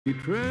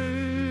Trails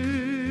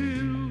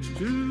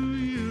to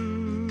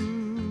you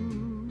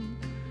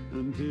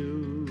until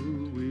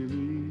we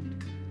meet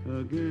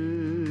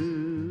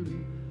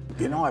again.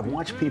 You know, I've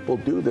watched people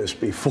do this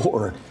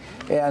before,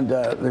 and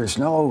there's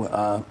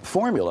no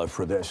formula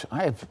for this.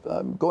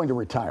 I'm going to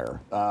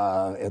retire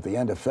at the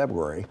end of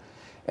February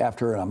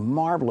after a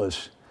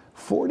marvelous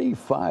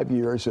 45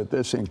 years at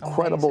this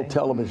incredible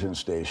television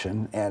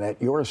station and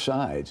at your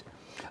sides.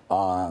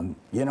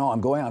 You know,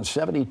 I'm going on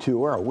 72,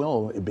 or I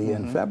will be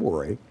in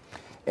February.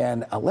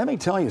 And let me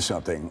tell you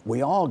something.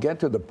 We all get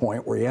to the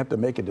point where you have to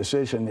make a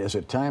decision, is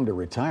it time to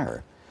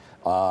retire?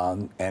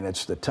 And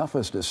it's the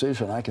toughest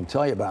decision I can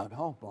tell you about.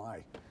 Oh,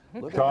 boy.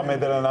 Tom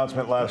made that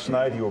announcement last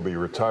night. He will be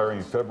retiring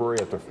in February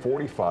after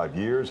 45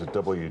 years at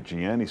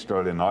WGN. He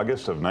started in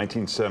August of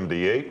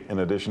 1978. In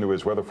addition to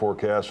his weather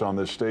forecasts on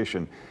this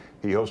station,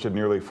 he hosted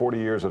nearly 40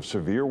 years of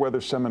severe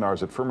weather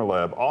seminars at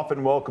Fermilab,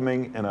 often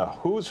welcoming in a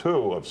who's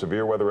who of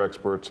severe weather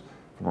experts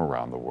from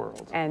around the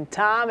world. And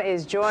Tom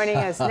is joining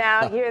us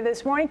now here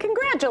this morning.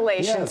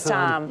 Congratulations,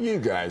 Tom. You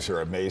guys are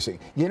amazing.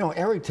 You know,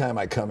 every time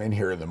I come in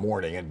here in the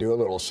morning and do a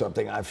little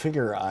something, I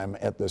figure I'm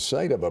at the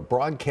site of a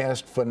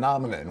broadcast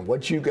phenomenon.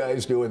 What you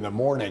guys do in the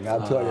morning,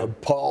 I'll tell you,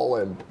 Paul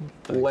and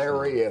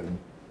Larry and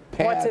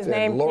Pat What's his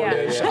name? and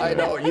Lourdes. Yeah. I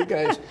know,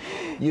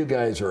 you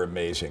guys are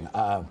amazing.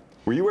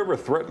 Were you ever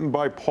threatened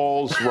by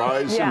Paul's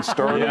rise in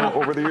stardom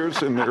over the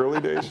years in the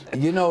early days?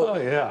 You know,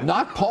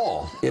 not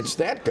Paul. It's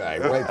that guy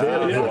right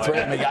there who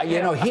threatened me.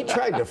 You know, he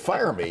tried to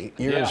fire me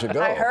years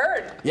ago. I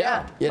heard.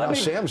 Yeah. You know,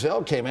 Sam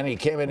Zell came in. He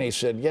came in and he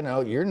said, you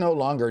know, you're no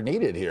longer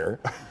needed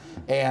here.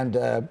 And,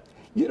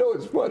 you know,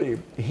 it's funny.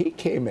 He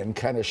came in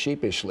kind of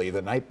sheepishly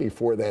the night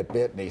before that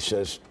bit, and he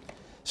says,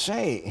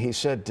 he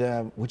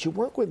said, would you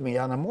work with me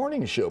on a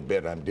morning show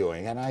bit I'm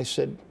doing? And I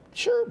said,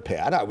 sure,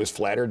 Pat. I was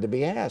flattered to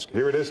be asked.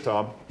 Here it is,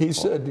 Tom. He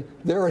said,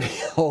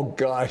 oh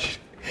gosh.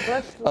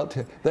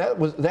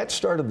 That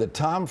started the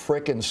Tom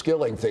frickin'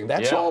 Skilling thing.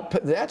 That's all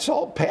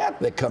Pat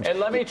that comes. And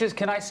let me just,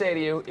 can I say to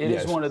you, it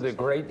is one of the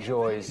great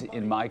joys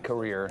in my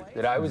career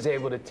that I was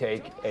able to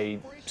take a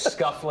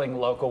scuffling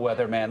local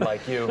weatherman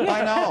like you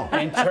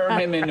and turn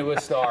him into a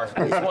star.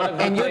 It's one of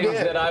the things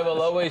that I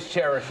will always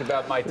cherish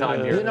about my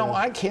time here. You know,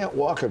 I can't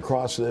walk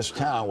across this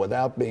town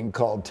without being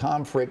called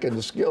Tom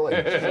frickin' Skilling.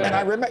 And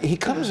I remember he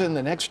comes in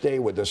the next day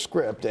with the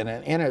script, and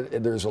in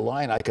it there's a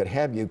line, I could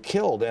have you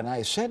killed. And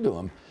I said to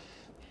him,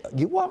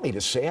 you want me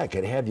to say I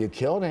could have you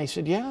killed? And he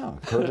said, yeah,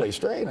 curly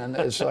straight.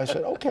 And so I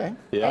said, okay.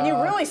 Yeah. And you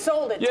really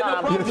sold it,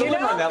 Tom. No problem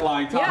delivering that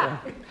line, Tom. Yeah.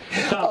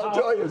 I'll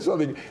tell you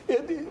something.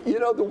 You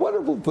know, the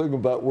wonderful thing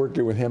about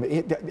working with him,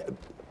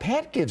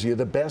 Pat gives you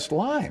the best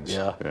lines.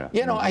 Yeah.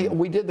 You know,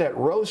 we did that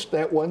roast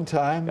that one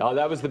time. Oh,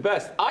 that was the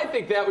best. I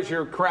think that was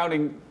your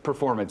crowning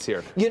performance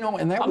here. You know,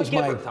 and that I'm was a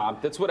giver, Tom.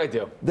 That's what I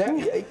do.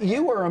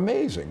 You are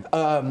amazing.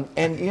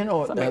 And you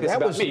know,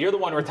 that was me. You're the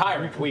one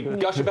retiring. Can we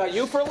gush about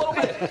you for a little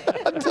bit?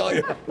 I'll tell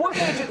you.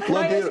 Can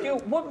I ask you,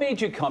 what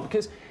made you come?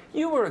 Because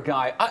you were a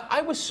guy,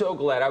 I was so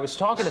glad. I was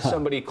talking to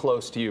somebody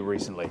close to you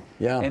recently.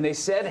 Yeah. And they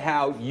said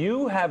how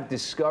you have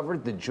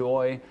discovered the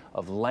joy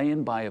of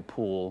laying by a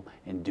pool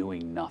and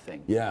doing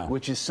nothing. Yeah.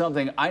 Which is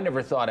something I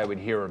never thought I would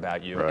hear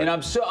about you. Right. And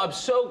I'm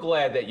so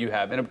glad that you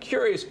have. And I'm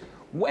curious,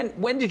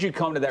 when did you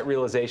come to that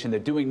realization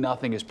that doing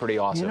nothing is pretty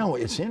awesome? You know,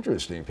 it's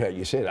interesting, Pat.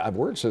 You said I've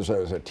worked since I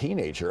was a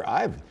teenager.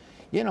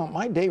 You know,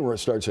 my day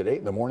starts at 8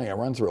 in the morning. I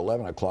run through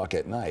 11 o'clock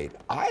at night.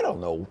 I don't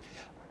know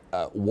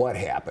what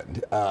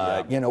happened.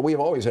 You know, we've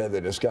always had the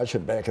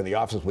discussion back in the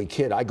office.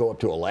 I go up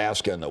to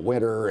Alaska in the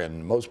winter,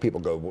 and most people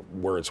go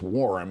where it's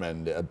warm.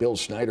 And Bill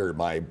Snyder,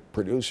 my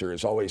producer,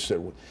 has always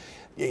said,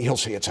 he'll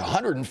say, it's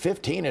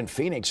 115 in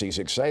Phoenix. He's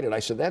excited. I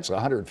said, that's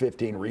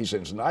 115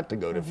 reasons not to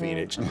go to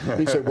Phoenix.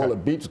 He said, well,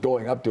 it beats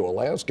going up to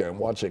Alaska and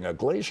watching a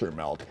glacier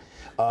melt.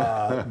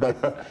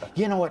 But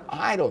you know what?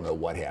 I don't know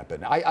what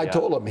happened. I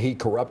told him he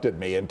corrupted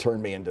me and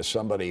turned me into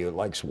somebody who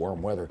likes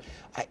warm weather.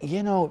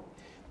 You know,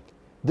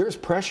 there's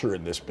pressure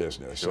in this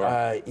business.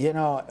 Sure. You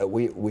know,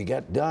 we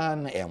get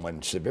done, and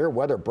when severe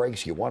weather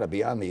breaks, you want to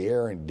be on the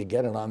air and to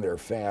get it on there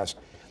fast.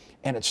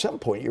 And at some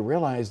point, you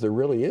realize there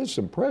really is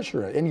some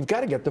pressure, and you've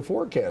got to get the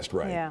forecast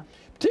right. Yeah.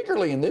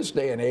 Particularly in this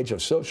day and age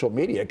of social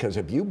media, because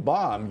if you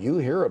bomb, you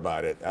hear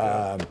about it.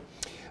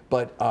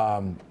 But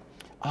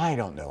I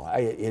don't know.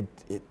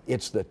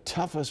 It's the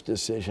toughest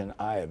decision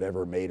I have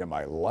ever made in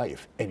my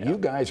life, and you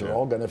guys are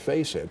all going to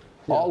face it,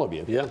 all of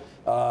you. Yeah.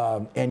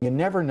 And you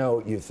never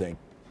know. You think,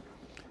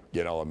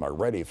 you know, am I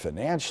ready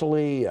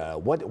financially?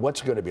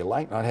 What's it going to be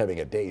like not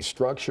having a day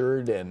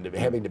structured and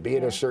having to be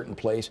at a certain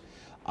place?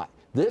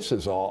 This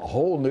is a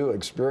whole new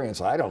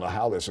experience. I don't know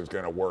how this is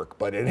going to work,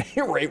 but at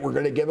any rate, we're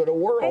going to give it a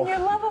whirl. And your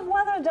love of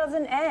weather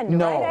doesn't end,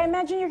 No. right? I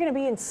imagine you're going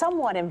to be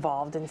somewhat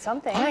involved in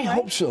something, I right?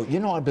 hope so. You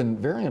know, I've been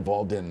very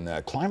involved in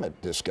climate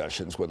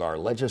discussions with our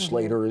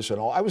legislators and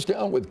all. I was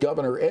down with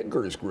Governor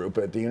Edgar's group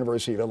at the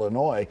University of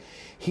Illinois.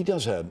 He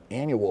does an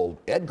annual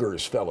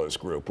Edgar's Fellows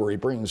group where he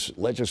brings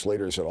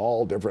legislators at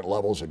all different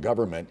levels of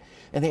government,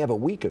 and they have a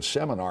week of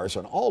seminars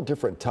on all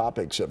different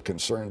topics of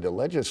concern to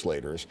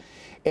legislators.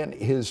 And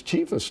his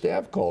chief of staff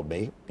Jeff called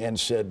me and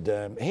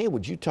said, hey,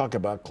 would you talk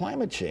about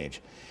climate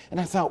change? And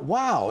I thought,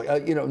 wow,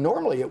 you know,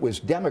 normally it was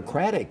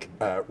Democratic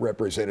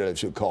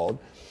representatives who called.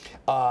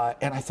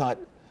 And I thought,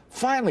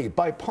 finally,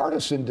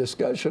 bipartisan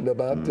discussion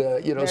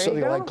about, you know,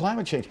 something like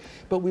climate change.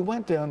 But we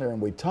went down there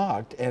and we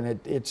talked, and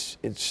it's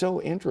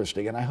so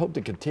interesting, and I hope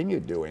to continue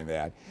doing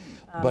that.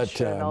 I'm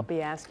sure they'll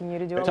be asking you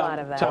to do a lot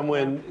of that. Tom,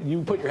 when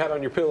you put your head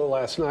on your pillow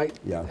last night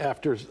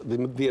after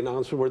the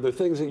announcement, were there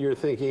things that you're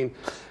thinking,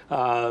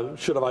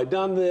 should have I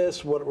done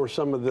this? What were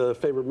some of the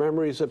favorite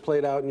memories that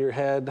played out in your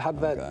head? How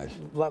did that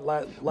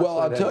Well,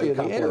 I'll tell you,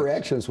 the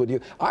interactions with you.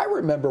 I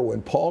remember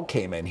when Paul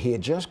came in, he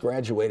had just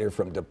graduated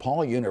from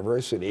DePaul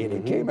University, and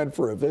he came in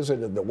for a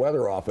visit at the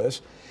weather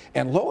office,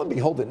 and lo and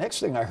behold, the next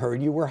thing I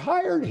heard, you were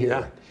hired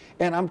here.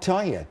 And I'm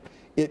telling you,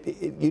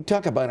 you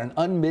talk about an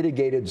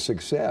unmitigated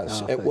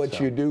success at what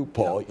you do,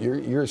 Paul.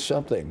 You're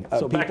something.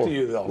 So back to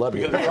you, though. Love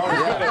you. You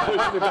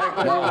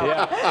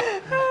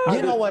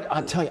know what?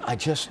 I'll tell you, I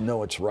just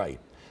know it's right.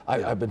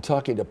 I've been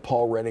talking to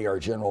Paul Reddy, our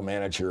general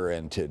manager,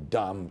 and to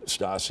Dom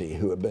Stassi,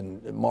 who have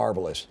been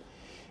marvelous.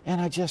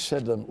 And I just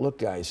said to them, look,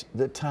 guys,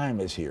 the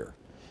time is here.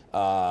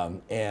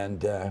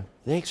 And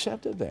they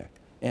accepted that.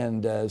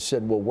 And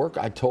said, we'll work.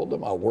 I told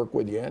them I'll work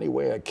with you any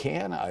way I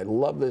can. I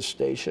love this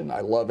station. I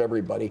love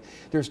everybody.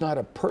 There's not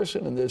a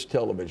person in this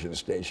television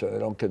station I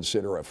don't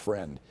consider a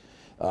friend,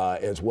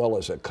 as well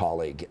as a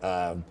colleague.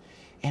 And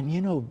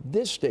you know,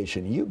 this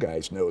station, you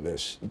guys know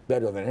this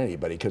better than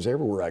anybody, because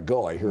everywhere I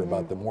go, I hear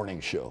about the morning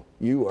show.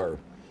 You are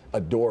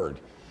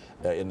adored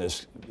in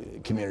this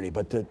community.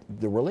 But the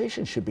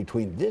relationship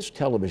between this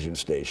television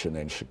station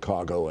and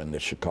Chicago and the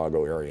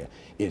Chicago area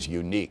is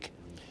unique.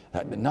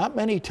 Not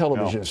many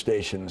television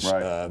stations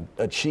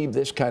achieve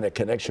this kind of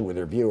connection with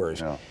their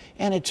viewers.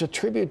 And it's a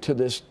tribute to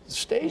this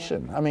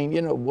station. I mean,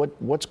 you know,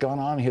 what's gone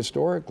on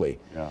historically.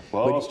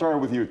 Well, I'll start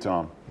with you,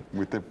 Tom.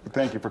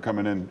 Thank you for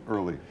coming in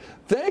early.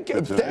 Thank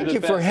you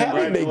for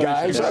having me,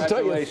 guys. I'll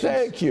tell you,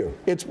 thank you.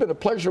 It's been a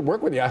pleasure to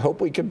work with you. I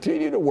hope we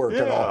continue to work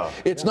it all.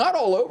 It's not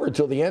all over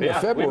till the end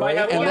of February. We might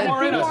have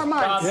one more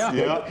months.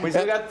 We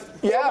still got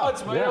 4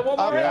 months. We have one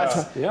more in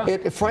us.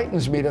 It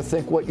frightens me to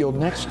think what you'll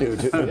next do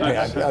to me.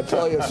 I'll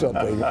tell you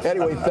something.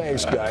 Anyway,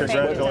 thanks, guys.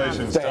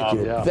 Congratulations, Tom. Thank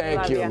you.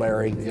 Thank you,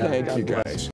 Larry. Thank you, guys.